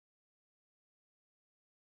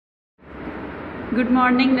Good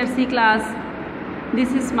morning, nursery class.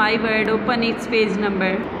 This is my word. Open its page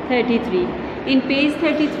number 33. In page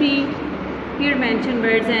 33, here mention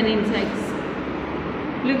birds and insects.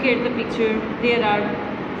 Look at the picture. There are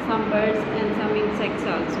some birds and some insects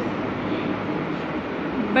also.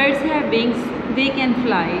 Birds have wings. They can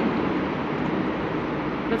fly.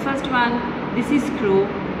 The first one, this is crow.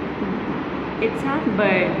 It's a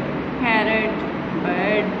bird. Parrot,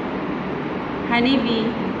 bird.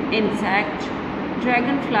 Honeybee, insect.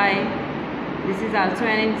 Dragonfly, this is also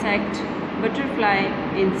an insect. Butterfly,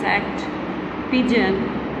 insect. Pigeon,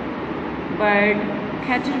 bird.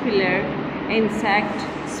 Caterpillar, insect.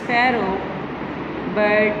 Sparrow,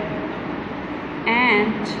 bird.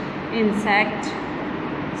 Ant, insect.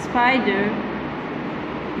 Spider,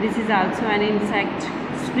 this is also an insect.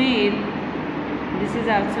 Snail, this is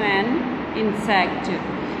also an insect.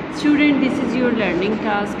 Student, this is your learning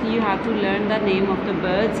task. You have to learn the name of the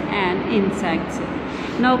birds and insects.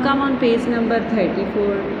 Now come on page number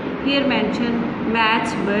 34. Here mention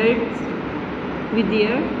match birds with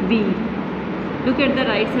their beak. Look at the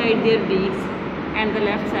right side, their beaks, and the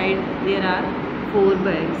left side there are 4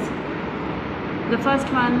 birds. The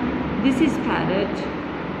first one, this is parrot.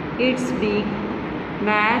 Its beak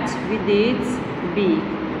match with its beak.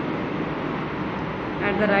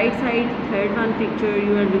 At the right side, third one picture,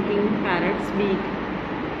 you are looking parrot's beak.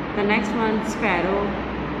 The next one, sparrow,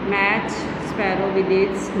 match sparrow with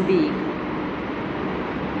its beak.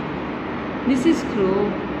 This is crow,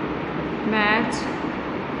 match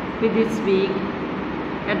with its beak.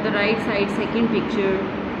 At the right side, second picture,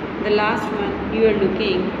 the last one you are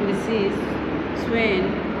looking, this is swan,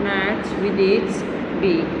 match with its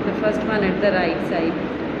beak. The first one at the right side.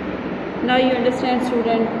 Now you understand,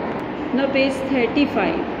 student. Now page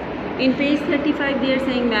 35. In page 35 they are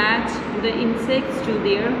saying match the insects to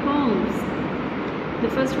their homes. The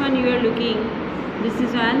first one you are looking, this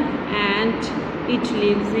is an ant. It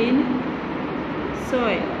lives in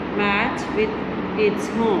soil. Match with its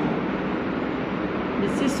home.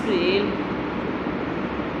 This is snail.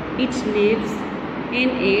 It lives in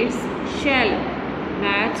its shell.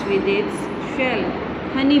 Match with its shell.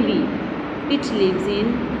 Honeybee. It lives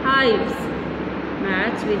in hives.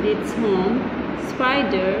 Match with its home.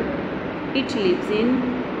 Spider, it lives in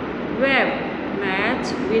web.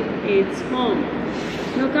 Match with its home.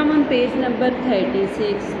 Now come on page number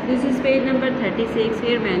 36. This is page number 36.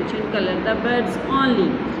 Here mention color the birds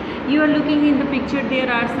only. You are looking in the picture,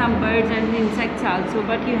 there are some birds and insects also,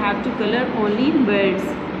 but you have to color only birds.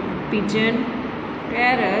 Pigeon,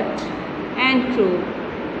 parrot and crow.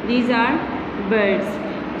 These are birds.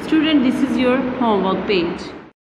 Student, this is your homework page.